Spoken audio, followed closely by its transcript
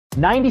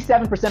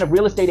97% of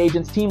real estate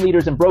agents, team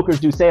leaders, and brokers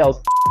do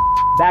sales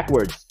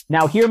backwards.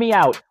 Now hear me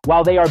out.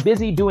 While they are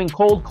busy doing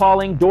cold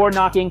calling, door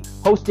knocking,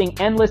 hosting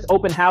endless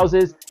open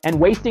houses, and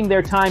wasting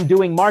their time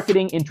doing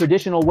marketing in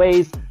traditional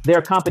ways,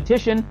 their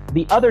competition,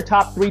 the other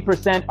top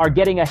 3%, are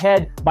getting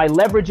ahead by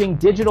leveraging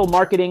digital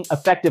marketing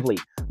effectively,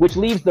 which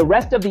leaves the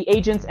rest of the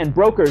agents and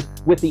brokers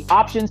with the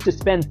options to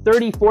spend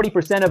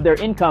 30-40% of their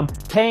income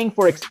paying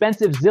for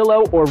expensive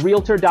Zillow or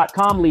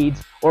Realtor.com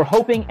leads, or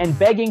hoping and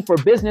begging for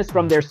business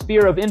from their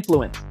sphere of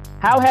influence.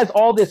 How has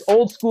all this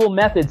old school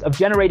methods of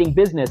generating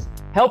business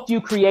helped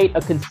you create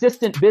a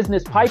consistent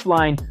business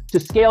pipeline to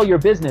scale your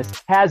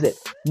business? Has it?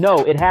 No,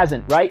 it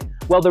hasn't, right?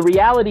 Well, the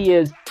reality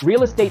is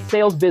real estate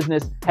sales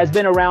business has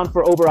been around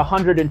for over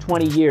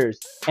 120 years.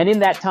 And in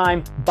that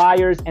time,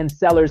 buyers and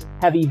sellers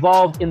have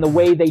evolved in the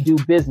way they do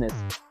business.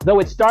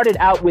 Though it started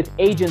out with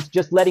agents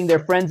just letting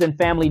their friends and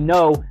family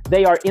know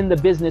they are in the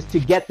business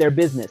to get their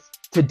business.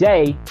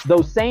 Today,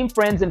 those same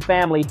friends and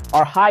family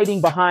are hiding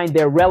behind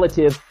their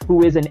relative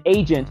who is an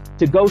agent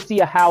to go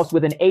see a house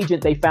with an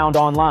agent they found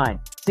online.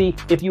 See,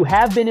 if you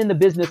have been in the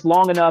business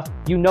long enough,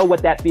 you know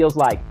what that feels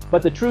like.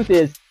 But the truth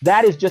is,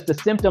 that is just a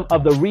symptom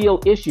of the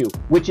real issue,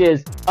 which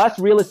is us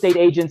real estate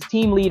agents,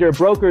 team leader,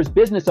 brokers,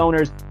 business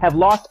owners have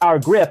lost our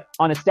grip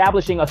on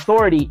establishing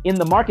authority in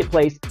the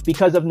marketplace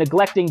because of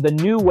neglecting the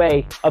new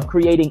way of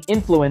creating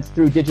influence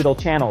through digital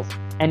channels.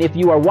 And if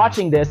you are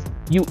watching this,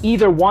 you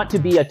either want to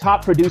be a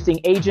top producing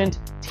agent,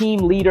 team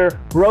leader,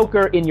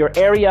 broker in your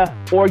area,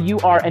 or you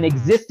are an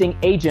existing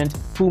agent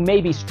who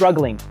may be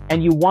struggling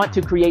and you want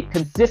to create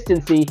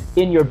consistency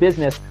in your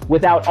business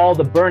without all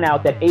the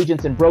burnout that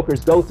agents and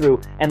brokers go through.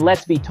 And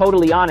let's be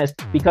totally honest,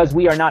 because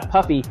we are not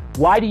puffy,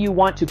 why do you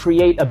want to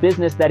create a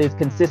business that is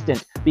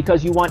consistent?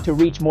 Because you want to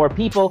reach more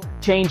people,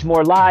 change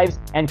more lives,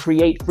 and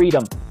create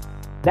freedom.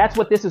 That's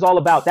what this is all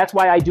about. That's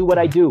why I do what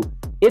I do.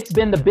 It's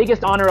been the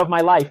biggest honor of my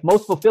life,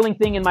 most fulfilling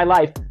thing in my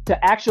life,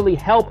 to actually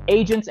help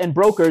agents and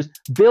brokers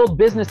build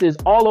businesses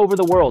all over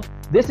the world.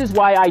 This is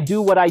why I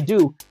do what I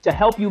do, to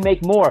help you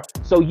make more,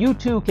 so you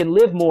too can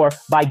live more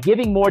by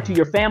giving more to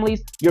your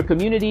families, your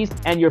communities,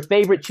 and your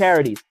favorite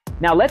charities.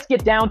 Now let's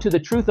get down to the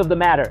truth of the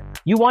matter.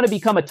 You want to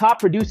become a top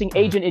producing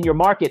agent in your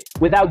market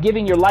without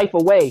giving your life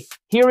away.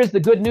 Here is the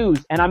good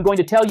news, and I'm going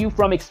to tell you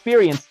from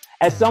experience,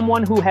 as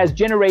someone who has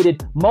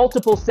generated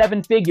multiple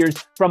 7 figures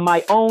from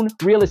my own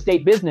real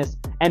estate business.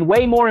 And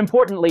way more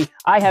importantly,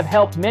 I have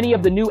helped many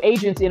of the new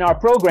agents in our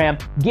program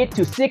get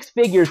to 6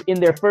 figures in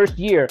their first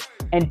year,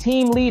 and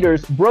team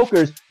leaders,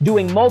 brokers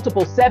doing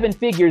multiple 7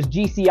 figures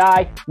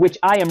GCI, which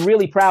I am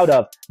really proud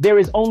of. There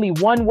is only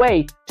one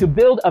way to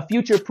build a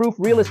future-proof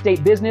real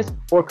estate business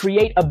or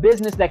create a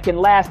business that can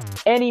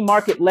last any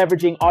market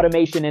leveraging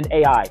automation and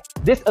AI.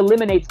 This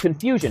eliminates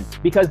confusion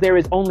because there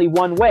is only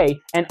one way,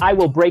 and I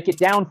will break it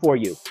down for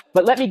you.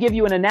 But let me give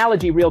you an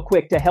analogy real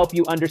quick to help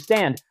you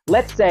understand.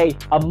 Let's say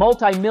a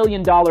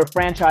multi-million-dollar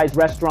franchise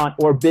restaurant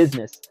or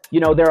business. You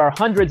know, there are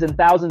hundreds and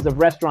thousands of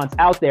restaurants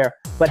out there,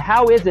 but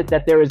how is it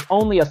that there is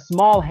only a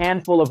small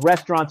handful of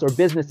restaurants or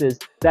businesses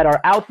that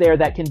are out there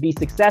that can be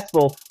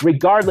successful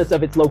regardless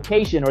of its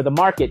location or the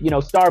market? You know,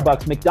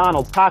 Starbucks,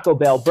 McDonald's, Taco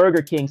Bell,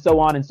 Burger King, so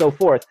on and so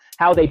forth.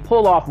 How they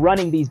pull off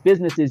running these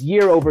businesses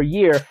year over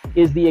year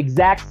is the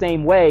exact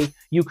same way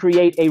you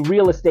create a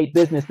real estate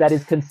business that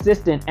is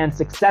consistent and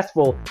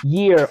successful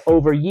year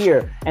over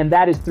year. And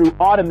that is through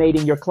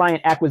automating your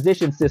client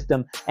acquisition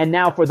system. And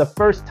now for the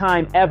first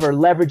time ever,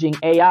 leveraging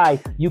AI,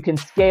 you can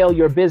scale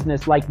your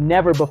business like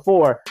never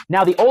before.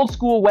 Now, the old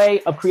school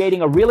way of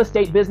creating a real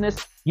estate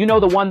business, you know,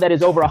 the one that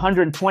is over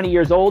 120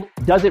 years old,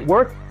 does it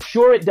work?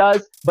 Sure it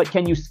does, but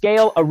can you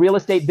scale a real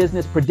estate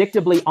business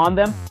predictably on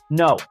them?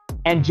 No.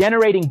 And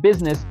generating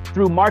business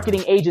through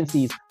marketing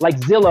agencies like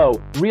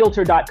Zillow,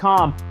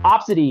 Realtor.com,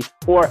 Opcity,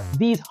 or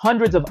these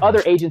hundreds of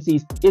other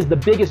agencies is the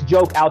biggest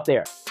joke out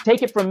there.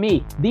 Take it from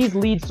me, these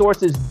lead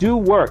sources do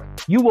work.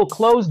 You will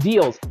close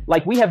deals,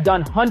 like we have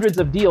done hundreds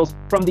of deals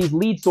from these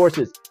lead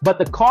sources. But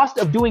the cost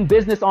of doing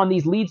business on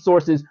these lead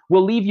sources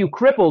will leave you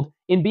crippled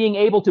in being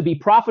able to be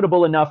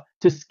profitable enough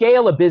to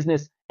scale a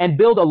business and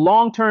build a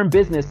long-term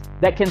business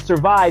that can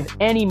survive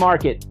any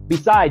market.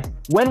 Besides,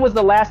 when was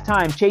the last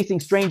time chasing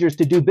strangers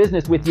to do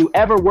business with you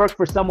ever worked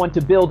for someone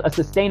to build a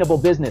sustainable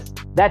business?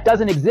 That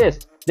doesn't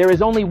exist. There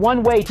is only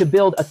one way to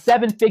build a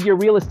 7-figure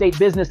real estate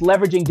business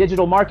leveraging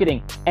digital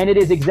marketing, and it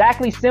is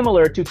exactly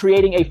similar to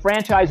creating a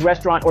franchise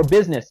restaurant or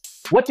business.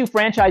 What do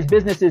franchise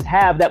businesses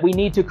have that we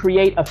need to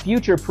create a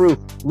future-proof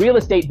real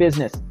estate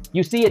business?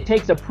 You see, it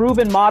takes a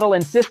proven model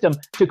and system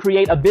to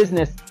create a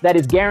business that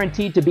is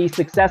guaranteed to be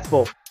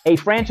successful. A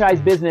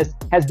franchise business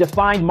has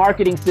defined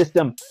marketing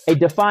system, a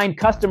defined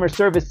customer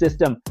service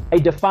system, a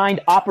defined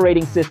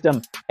operating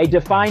system, a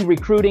defined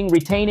recruiting,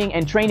 retaining,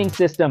 and training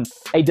system,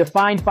 a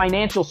defined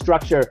financial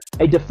structure,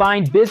 a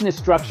defined business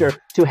structure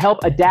to help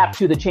adapt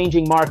to the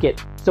changing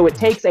market. So it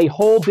takes a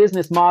whole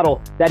business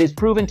model that is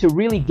proven to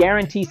really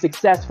guarantee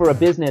success for a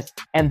business.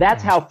 And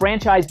that's how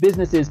franchise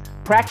businesses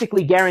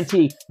practically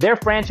guarantee their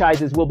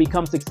franchises will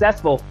become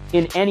successful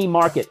in any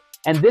market.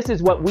 And this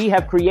is what we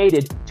have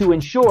created to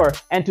ensure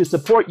and to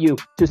support you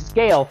to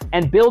scale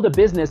and build a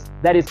business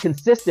that is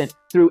consistent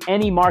through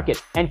any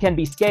market and can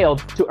be scaled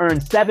to earn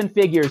 7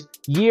 figures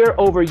year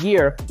over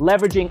year,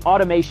 leveraging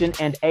automation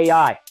and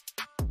AI.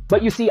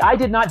 But you see, I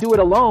did not do it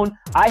alone.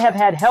 I have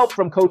had help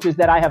from coaches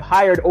that I have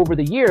hired over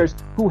the years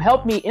who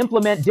helped me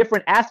implement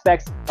different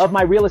aspects of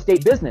my real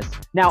estate business.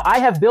 Now, I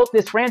have built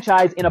this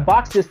franchise in a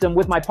box system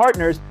with my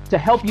partners to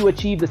help you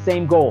achieve the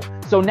same goal.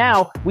 So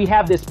now we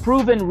have this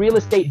proven real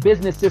estate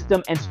business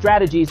system and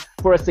strategies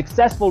for a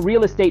successful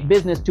real estate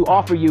business to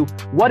offer you.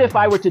 What if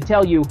I were to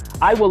tell you,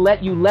 I will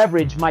let you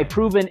leverage my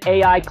proven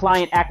AI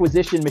client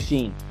acquisition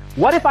machine?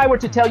 What if I were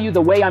to tell you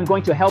the way I'm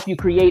going to help you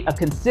create a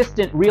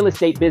consistent real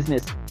estate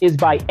business is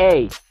by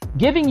A,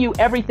 giving you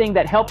everything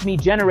that helped me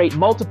generate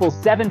multiple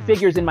 7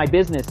 figures in my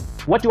business.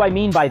 What do I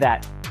mean by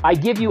that? I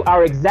give you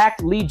our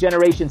exact lead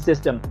generation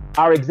system,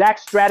 our exact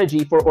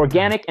strategy for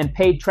organic and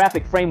paid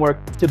traffic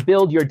framework to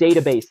build your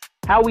database.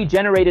 How we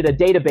generated a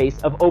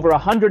database of over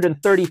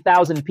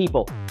 130,000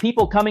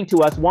 people coming to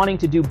us wanting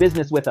to do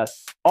business with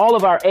us. All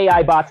of our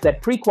AI bots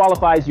that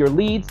pre-qualifies your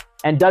leads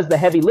and does the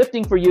heavy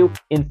lifting for you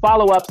in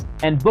follow-ups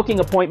and booking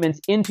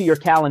appointments into your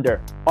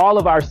calendar. All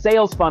of our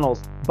sales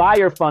funnels,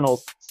 buyer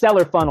funnels,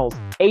 seller funnels,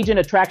 agent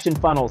attraction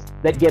funnels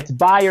that gets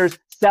buyers,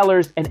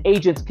 sellers, and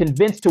agents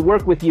convinced to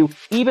work with you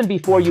even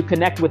before you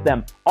connect with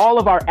them. All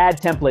of our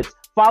ad templates,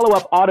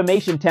 follow-up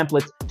automation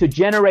templates to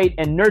generate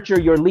and nurture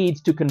your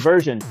leads to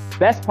conversion.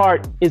 Best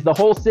part is the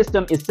whole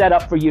system is set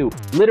up for you,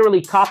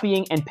 literally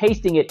copying and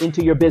pasting it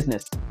into your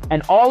business.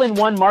 An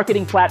all-in-one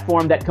marketing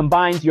platform that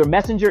combines your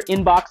messenger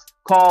inbox,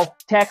 call,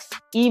 text,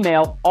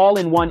 email, all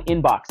in one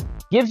inbox.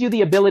 Gives you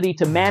the ability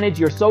to manage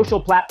your social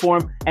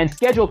platform and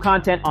schedule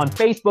content on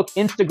Facebook,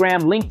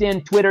 Instagram,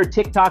 LinkedIn, Twitter,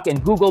 TikTok,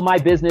 and Google My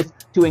Business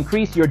to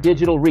increase your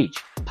digital reach.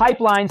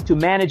 Pipelines to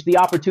manage the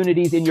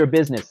opportunities in your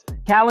business.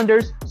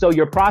 Calendars so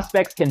your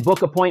prospects can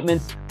book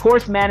appointments.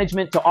 Course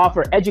management to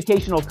offer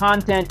educational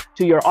content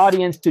to your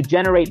audience to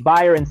generate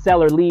buyer and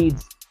seller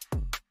leads.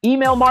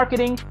 Email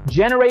marketing,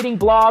 generating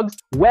blogs,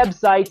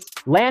 websites,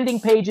 landing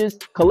pages,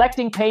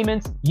 collecting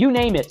payments, you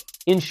name it.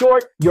 In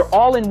short, your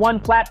all-in-one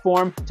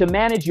platform to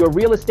manage your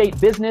real estate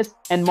business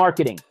and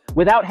marketing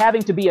without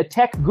having to be a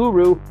tech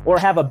guru or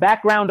have a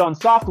background on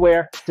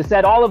software to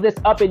set all of this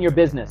up in your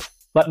business.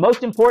 But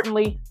most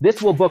importantly,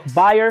 this will book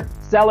buyer,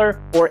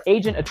 seller, or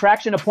agent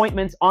attraction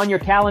appointments on your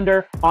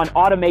calendar on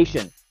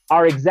automation.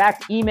 Our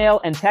exact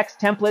email and text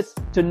templates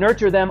to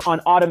nurture them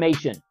on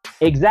automation.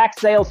 Exact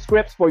sales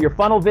scripts for your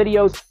funnel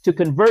videos to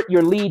convert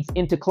your leads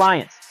into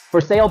clients. For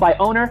sale by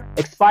owner,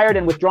 expired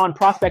and withdrawn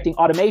prospecting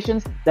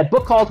automations that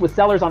book calls with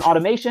sellers on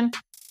automation.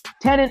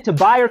 Tenant to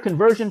buyer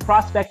conversion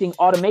prospecting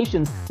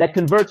automations that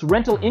converts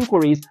rental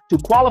inquiries to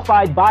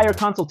qualified buyer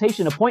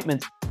consultation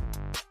appointments.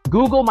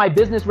 Google My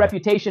Business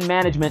reputation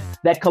management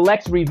that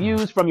collects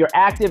reviews from your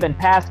active and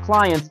past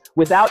clients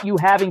without you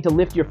having to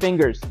lift your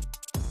fingers.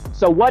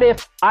 So what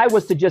if I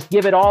was to just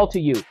give it all to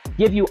you,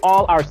 give you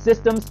all our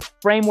systems,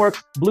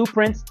 frameworks,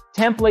 blueprints,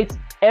 templates,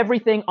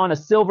 everything on a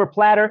silver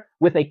platter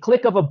with a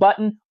click of a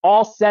button,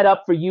 all set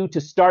up for you to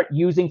start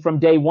using from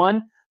day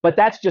one? But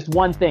that's just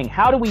one thing.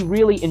 How do we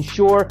really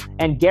ensure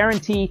and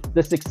guarantee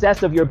the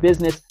success of your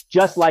business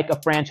just like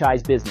a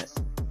franchise business?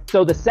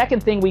 So the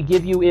second thing we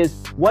give you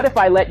is, what if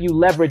I let you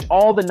leverage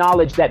all the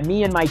knowledge that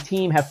me and my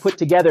team have put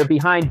together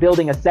behind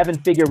building a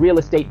 7-figure real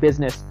estate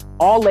business,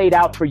 all laid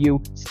out for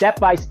you step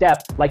by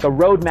step, like a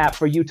roadmap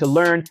for you to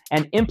learn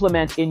and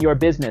implement in your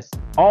business.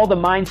 All the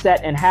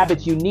mindset and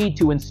habits you need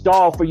to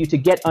install for you to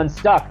get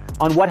unstuck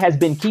on what has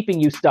been keeping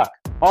you stuck.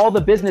 All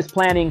the business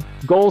planning,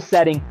 goal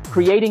setting,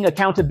 creating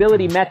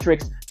accountability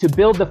metrics to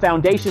build the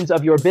foundations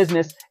of your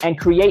business and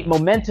create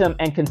momentum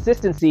and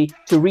consistency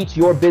to reach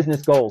your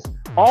business goals.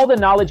 All the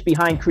knowledge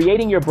behind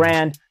creating your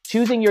brand,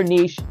 choosing your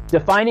niche,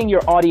 defining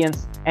your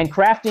audience, and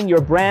crafting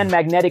your brand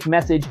magnetic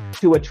message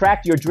to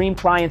attract your dream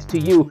clients to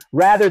you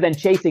rather than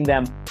chasing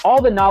them.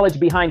 All the knowledge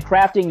behind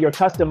crafting your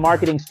custom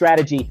marketing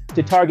strategy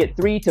to target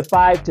 3 to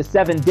 5 to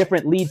 7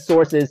 different lead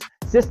sources,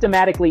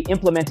 systematically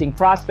implementing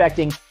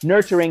prospecting,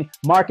 nurturing,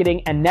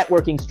 marketing, and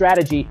networking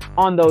strategy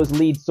on those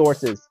lead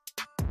sources.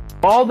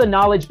 All the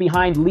knowledge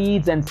behind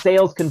leads and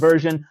sales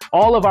conversion,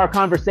 all of our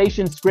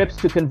conversation scripts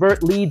to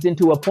convert leads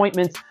into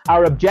appointments,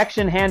 our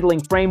objection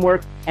handling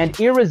framework, and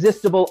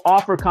irresistible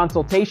offer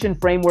consultation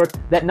framework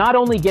that not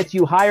only gets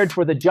you hired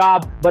for the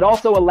job, but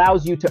also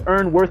allows you to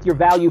earn worth your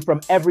value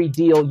from every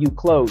deal you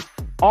close.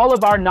 All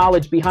of our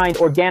knowledge behind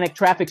organic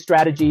traffic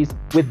strategies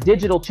with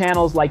digital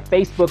channels like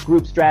Facebook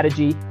group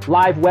strategy,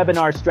 live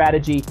webinar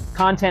strategy,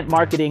 content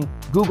marketing,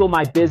 Google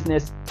My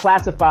Business,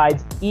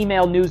 classifieds,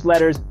 email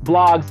newsletters,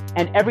 blogs,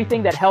 and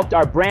everything that helped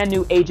our brand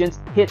new agents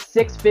hit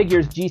 6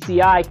 figures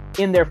GCI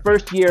in their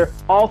first year,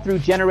 all through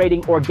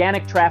generating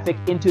organic traffic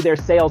into their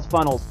sales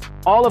funnels.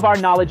 All of our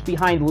knowledge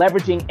behind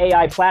leveraging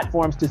AI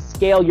platforms to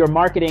scale your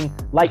marketing,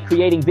 like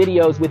creating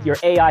videos with your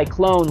AI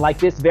clone like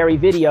this very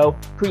video,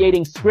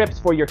 creating scripts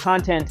for your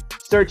content,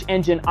 search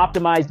engine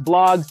optimized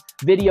blogs,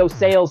 video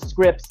sales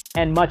scripts,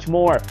 and much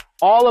more.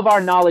 All of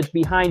our knowledge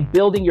behind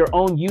building your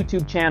own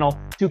YouTube channel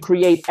to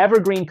create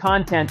evergreen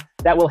content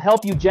that will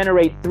help you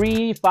generate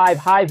 3 to 5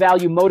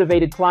 high-value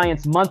motivated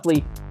clients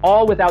monthly,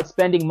 all without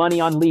spending money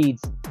on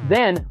leads.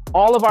 Then,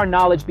 all of our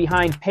knowledge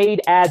behind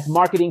paid ads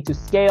marketing to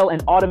scale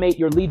and automate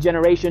your lead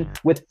generation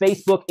with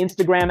Facebook,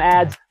 Instagram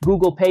ads,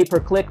 Google Pay per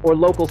click, or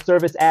local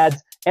service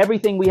ads.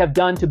 Everything we have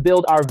done to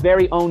build our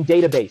very own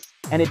database.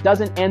 And it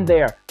doesn't end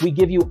there. We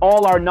give you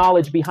all our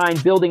knowledge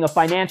behind building a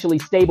financially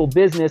stable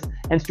business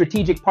and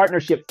strategic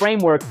partnership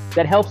framework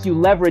that helps you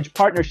leverage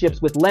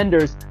partnerships with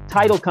lenders,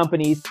 title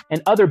companies,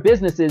 and other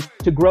businesses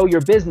to grow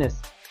your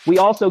business. We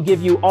also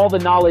give you all the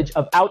knowledge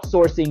of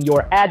outsourcing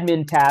your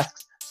admin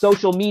tasks,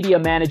 social media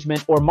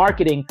management, or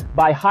marketing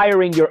by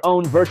hiring your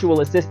own virtual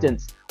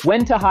assistants.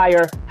 When to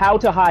hire, how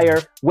to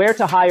hire, where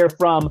to hire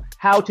from,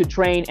 how to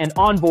train and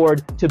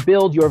onboard to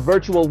build your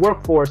virtual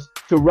workforce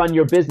to run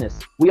your business.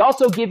 We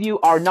also give you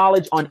our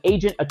knowledge on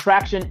agent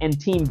attraction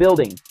and team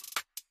building.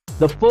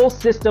 The full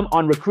system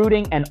on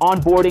recruiting and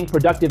onboarding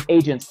productive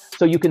agents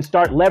so you can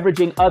start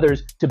leveraging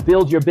others to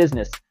build your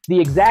business. The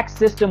exact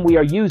system we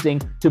are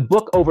using to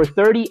book over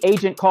 30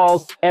 agent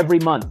calls every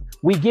month.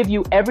 We give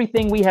you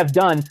everything we have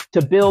done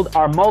to build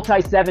our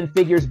multi-seven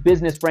figures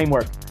business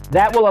framework.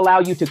 That will allow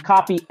you to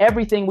copy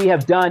everything we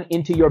have done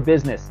into your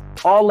business,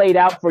 all laid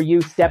out for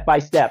you step by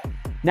step.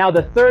 Now,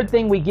 the third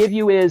thing we give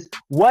you is,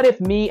 what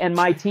if me and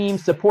my team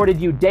supported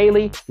you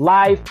daily,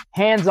 live,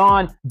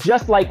 hands-on,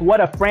 just like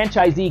what a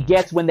franchisee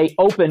gets when they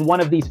open one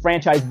of these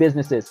franchise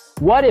businesses?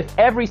 What if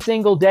every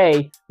single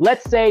day,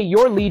 let's say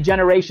your lead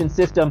generation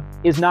system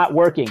is not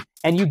working,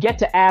 and you get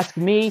to ask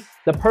me,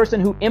 the person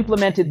who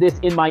implemented this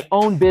in my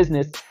own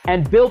business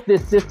and built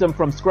this system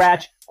from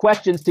scratch,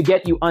 questions to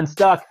get you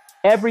unstuck.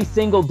 Every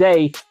single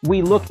day,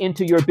 we look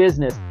into your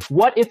business.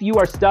 What if you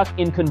are stuck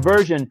in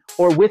conversion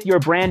or with your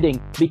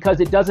branding because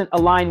it doesn't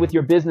align with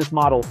your business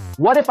model?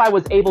 What if I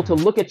was able to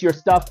look at your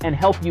stuff and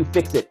help you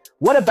fix it?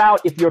 What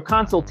about if your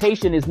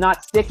consultation is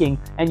not sticking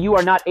and you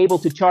are not able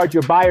to charge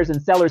your buyers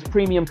and sellers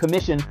premium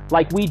commission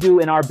like we do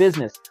in our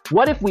business?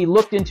 What if we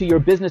looked into your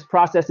business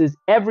processes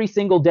every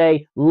single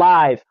day,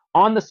 live,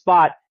 on the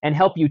spot, and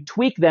help you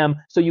tweak them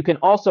so you can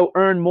also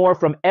earn more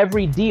from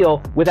every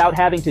deal without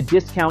having to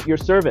discount your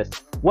service?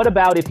 What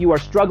about if you are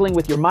struggling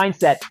with your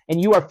mindset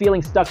and you are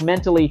feeling stuck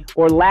mentally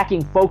or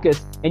lacking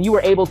focus and you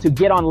are able to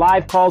get on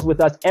live calls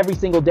with us every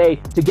single day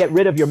to get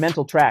rid of your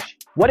mental trash?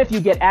 What if you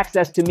get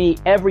access to me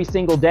every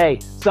single day,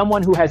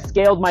 someone who has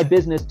scaled my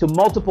business to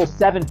multiple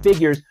 7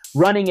 figures,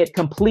 running it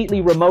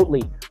completely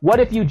remotely? What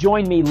if you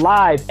join me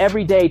live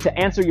every day to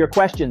answer your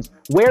questions?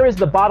 Where is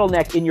the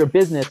bottleneck in your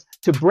business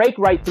to break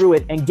right through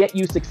it and get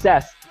you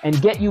success and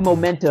get you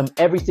momentum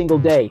every single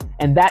day?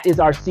 And that is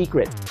our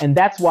secret. And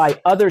that's why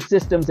other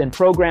systems and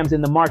programs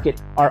in the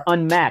market are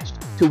unmatched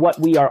to what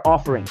we are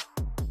offering.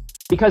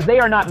 Because they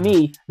are not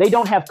me, they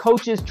don't have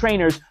coaches,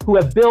 trainers who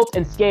have built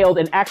and scaled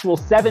an actual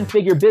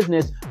 7-figure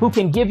business who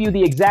can give you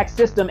the exact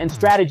system and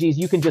strategies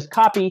you can just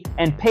copy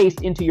and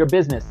paste into your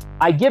business.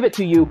 I give it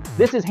to you.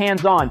 This is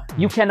hands-on.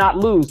 You cannot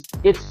lose.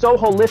 It's so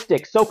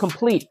holistic, so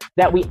complete,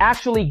 that we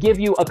actually give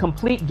you a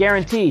complete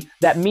guarantee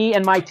that me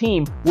and my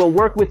team will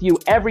work with you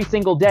every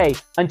single day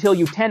until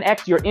you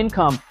 10x your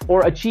income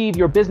or achieve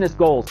your business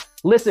goals.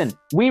 Listen,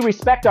 we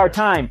respect our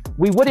time.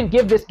 We wouldn't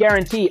give this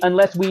guarantee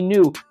unless we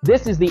knew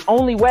this is the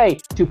only way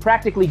to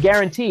practically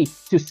guarantee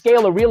to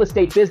scale a real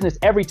estate business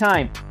every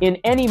time, in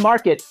any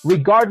market,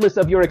 regardless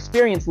of your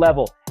experience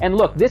level. And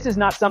look, this is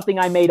not something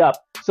I made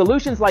up.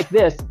 Solutions like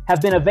this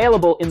have been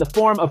available in the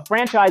form of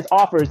franchise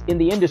offers in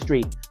the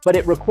industry, but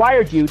it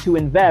required you to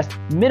invest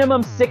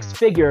minimum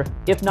 6-figure,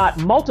 if not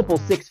multiple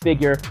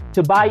 6-figure,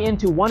 to buy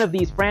into one of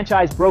these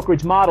franchise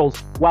brokerage models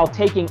while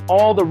taking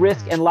all the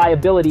risk and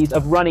liabilities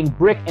of running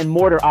brick and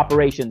mortar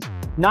operations,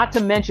 not to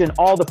mention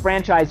all the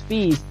franchise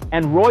fees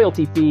and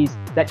royalty fees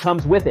that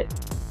comes with it.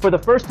 For the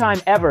first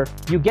time ever,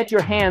 you get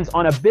your hands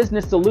on a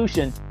business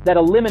solution that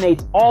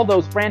eliminates all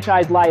those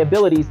franchise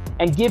liabilities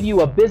and give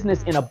you a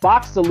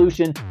business-in-a-box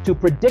solution to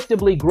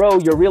predictably grow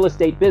your real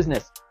estate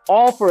business,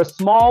 all for a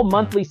small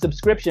monthly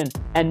subscription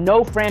and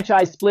no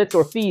franchise splits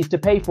or fees to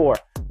pay for.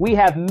 We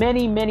have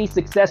many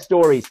success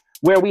stories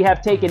where we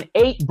have taken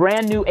 8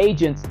 brand new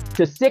agents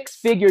to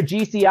 6-figure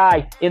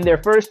GCI in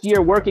their first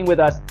year working with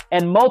us,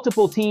 and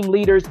multiple team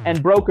leaders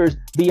and brokers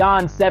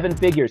beyond 7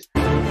 figures.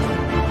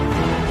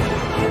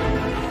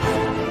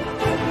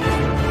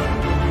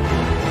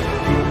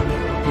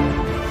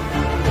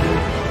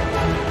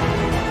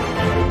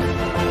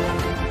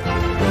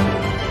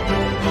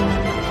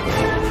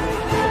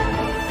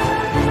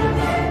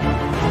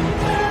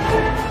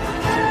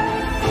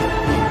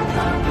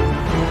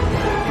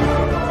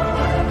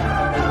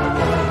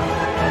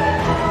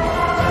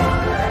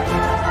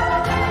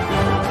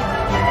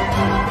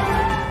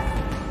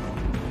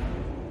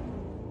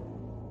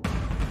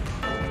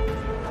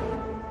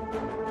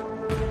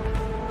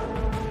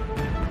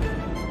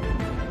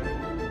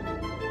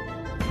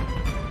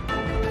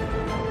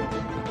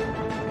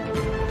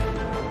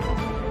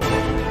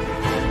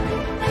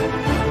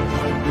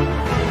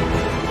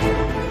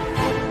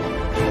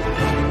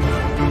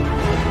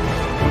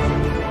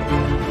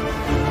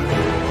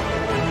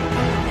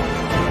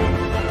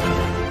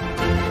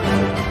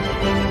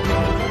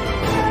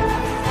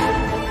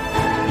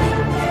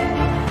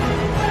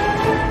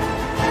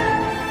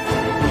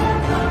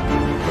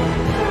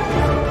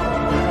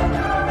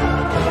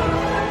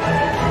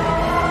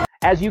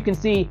 As you can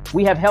see,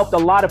 we have helped a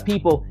lot of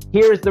people.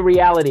 Here is the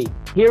reality.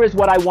 Here is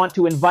what I want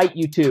to invite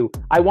you to.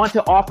 I want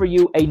to offer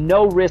you a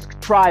no-risk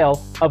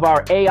trial of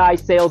our AI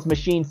sales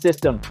machine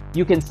system.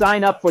 You can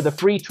sign up for the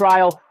free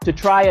trial to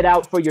try it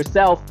out for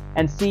yourself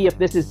and see if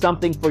this is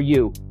something for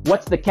you.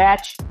 What's the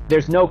catch?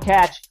 There's no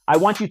catch. I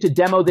want you to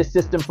demo this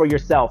system for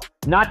yourself.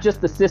 Not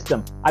just the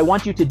system. I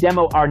want you to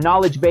demo our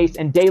knowledge base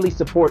and daily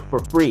support for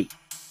free.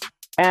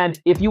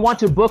 And if you want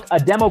to book a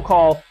demo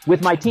call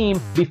with my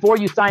team before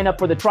you sign up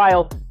for the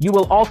trial, you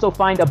will also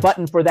find a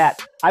button for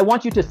that. I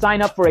want you to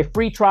sign up for a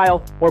free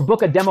trial or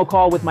book a demo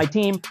call with my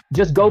team.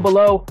 Just go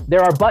below.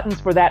 There are buttons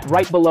for that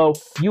right below.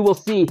 You will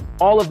see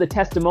all of the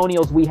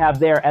testimonials we have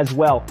there as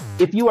well.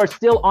 If you are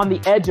still on the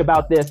edge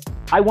about this,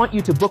 I want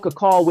you to book a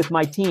call with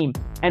my team,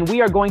 and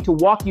we are going to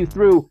walk you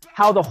through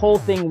how the whole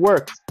thing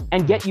works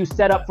and get you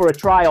set up for a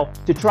trial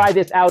to try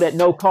this out at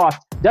no cost.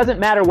 Doesn't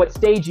matter what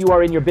stage you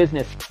are in your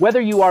business,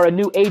 whether you are a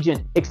new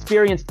agent,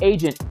 experienced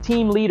agent,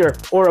 team leader,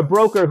 or a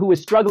broker who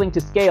is struggling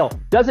to scale.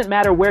 Doesn't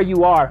matter where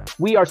you are.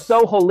 We are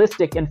so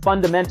holistic and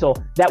fundamental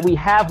that we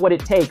have what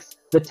it takes.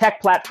 The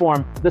tech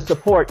platform, the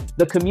support,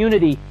 the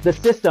community, the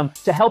system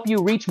to help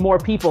you reach more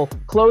people,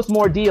 close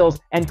more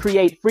deals, and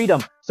create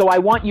freedom. So I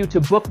want you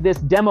to book this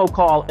demo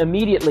call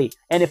immediately.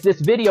 And if this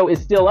video is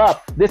still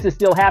up, this is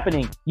still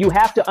happening. You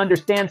have to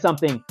understand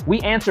something. We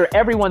answer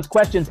everyone's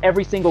questions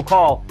every single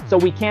call, so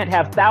we can't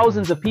have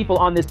thousands of people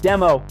on this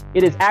demo.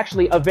 It is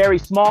actually a very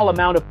small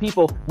amount of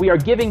people. We are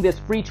giving this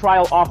free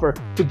trial offer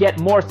to get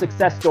more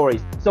success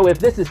stories. So if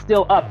this is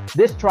still up,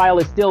 this trial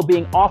is still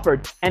being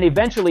offered, and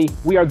eventually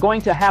we are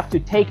going to have to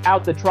take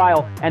out the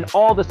trial and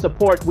all the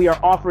support we are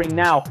offering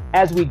now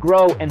as we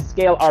grow and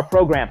scale our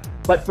program.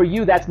 But for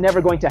you, that's never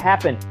going to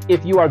happen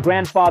if you are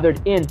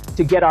grandfathered in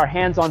to get our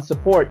hands-on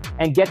support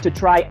and get to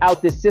try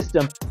out this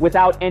system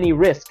without any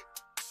risk.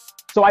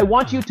 So I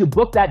want you to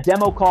book that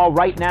demo call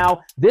right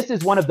now. This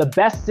is one of the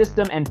best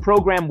system and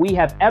program we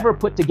have ever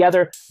put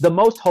together, the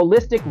most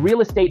holistic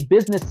real estate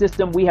business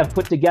system we have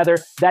put together.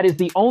 That is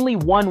the only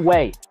one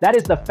way. That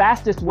is the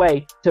fastest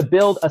way to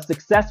build a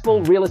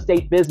successful real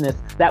estate business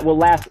that will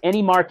last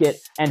any market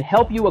and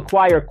help you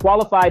acquire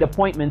qualified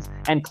appointments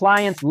and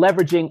clients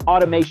leveraging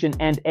automation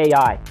and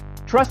AI.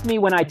 Trust me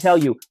when I tell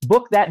you,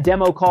 book that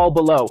demo call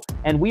below,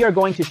 and we are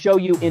going to show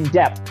you in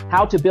depth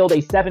how to build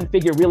a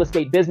 7-figure real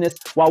estate business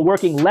while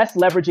working less,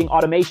 leveraging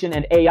automation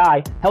and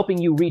AI, helping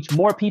you reach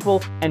more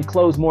people and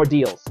close more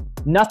deals.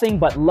 Nothing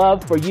but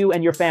love for you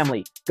and your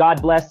family.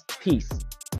 God bless. Peace.